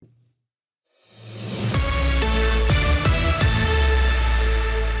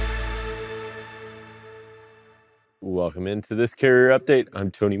welcome into this carrier update. I'm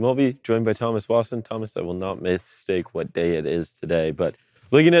Tony Mulvey, joined by Thomas Wasson. Thomas, I will not mistake what day it is today, but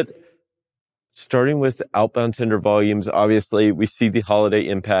looking at starting with outbound tender volumes, obviously we see the holiday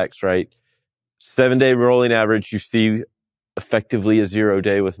impacts, right? 7-day rolling average, you see effectively a 0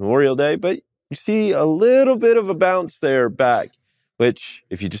 day with Memorial Day, but you see a little bit of a bounce there back, which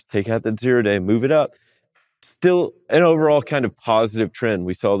if you just take out that 0 day, move it up, still an overall kind of positive trend.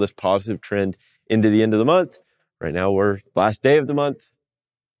 We saw this positive trend into the end of the month. Right now we're last day of the month.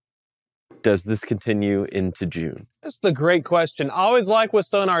 Does this continue into June? That's the great question. I always like with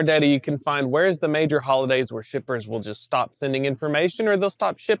sonar data, you can find where's the major holidays where shippers will just stop sending information or they'll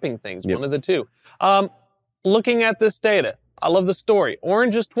stop shipping things, one of the two. Looking at this data, I love the story.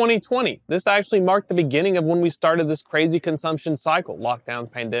 Orange is 2020. This actually marked the beginning of when we started this crazy consumption cycle. Lockdowns,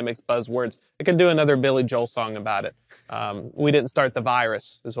 pandemics, buzzwords. I could do another Billy Joel song about it. We didn't start the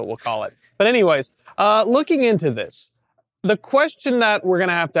virus, is what we'll call it. But anyways, looking into this, the question that we're going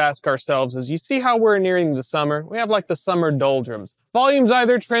to have to ask ourselves is, you see how we're nearing the summer? We have like the summer doldrums. Volumes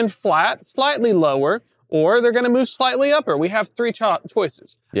either trend flat, slightly lower, or they're going to move slightly upper. We have three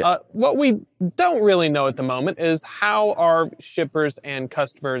choices. Yeah. What we don't really know at the moment is how are shippers and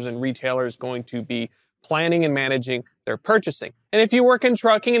customers and retailers going to be planning and managing their purchasing. And if you work in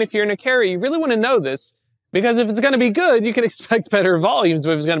trucking and if you're in a carrier, you really want to know this, because if it's going to be good, you can expect better volumes.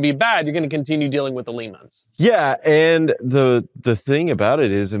 But if it's going to be bad, you're going to continue dealing with the lean months. Yeah, and the thing about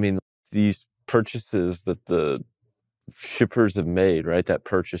it is, I mean, these purchases that the shippers have made, right, that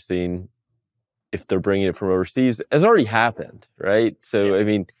purchasing, if they're bringing it from overseas, has already happened, right? So, yeah. I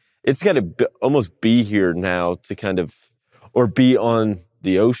mean, it's got to almost be here now to kind of, or be on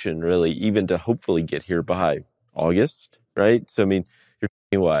the ocean, really, even to hopefully get here by August, right? So, I mean, you're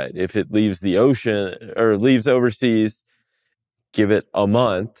talking what? If it leaves the ocean or leaves overseas, give it a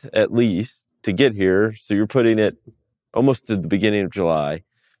month at least to get here. So you're putting it almost to the beginning of July.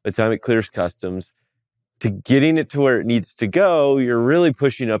 By the time it clears customs, to getting it to where it needs to go, you're really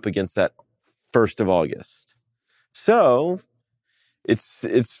pushing up against that 1st of August. So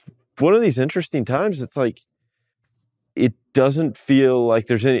it's one of these interesting times. It's like, it doesn't feel like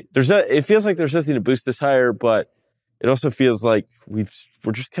it feels like there's nothing to boost this higher, but it also feels like we're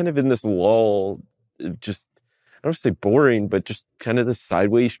just kind of in this lull, just, I don't want to say boring, but just kind of this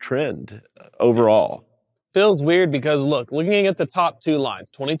sideways trend overall. Feels weird because looking at the top two lines,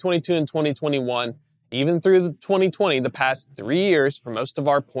 2022 and 2021, even through the 2020, the past 3 years for most of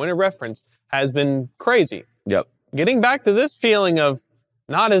our point of reference has been crazy. Yep. Getting back to this feeling of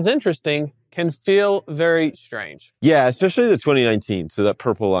not as interesting can feel very strange. Yeah, especially the 2019. So that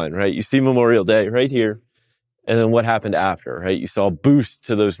purple line, right? You see Memorial Day right here. And then what happened after, right? You saw a boost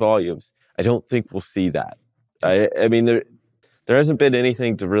to those volumes. I don't think we'll see that. I mean, there hasn't been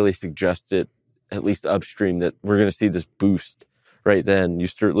anything to really suggest it, at least upstream, that we're going to see this boost right then. You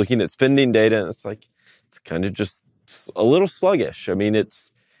start looking at spending data, and it's like, it's kind of just a little sluggish. I mean,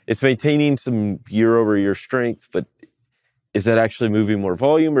 it's maintaining some year-over-year strength, but is that actually moving more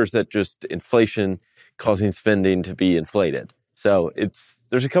volume, or is that just inflation causing spending to be inflated? So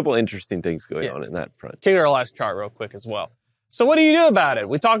there's a couple interesting things going on in that front. Kick our last chart real quick as well. So what do you do about it?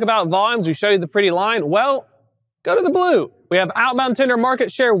 We talk about volumes. We show you the pretty line. Well, go to the blue. We have outbound tender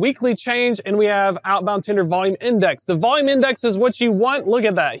market share weekly change, and we have outbound tender volume index. The volume index is what you want. Look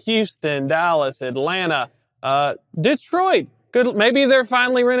at that. Houston, Dallas, Atlanta, Detroit. Good. Maybe they're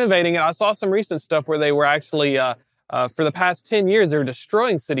finally renovating it. I saw some recent stuff where they were actually, for the past 10 years, they were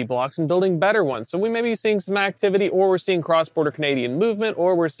destroying city blocks and building better ones. So we may be seeing some activity, or we're seeing cross-border Canadian movement,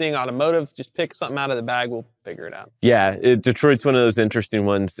 or we're seeing automotive. Just pick something out of the bag. We'll figure it out. Yeah, Detroit's one of those interesting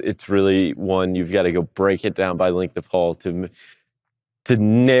ones. It's really one you've got to go break it down by length of haul to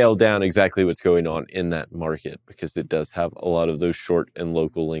nail down exactly what's going on in that market, because it does have a lot of those short and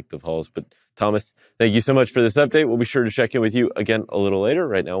local length of hauls. But Thomas, thank you so much for this update. We'll be sure to check in with you again a little later.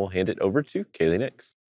 Right now, we'll hand it over to Kaylee Nix.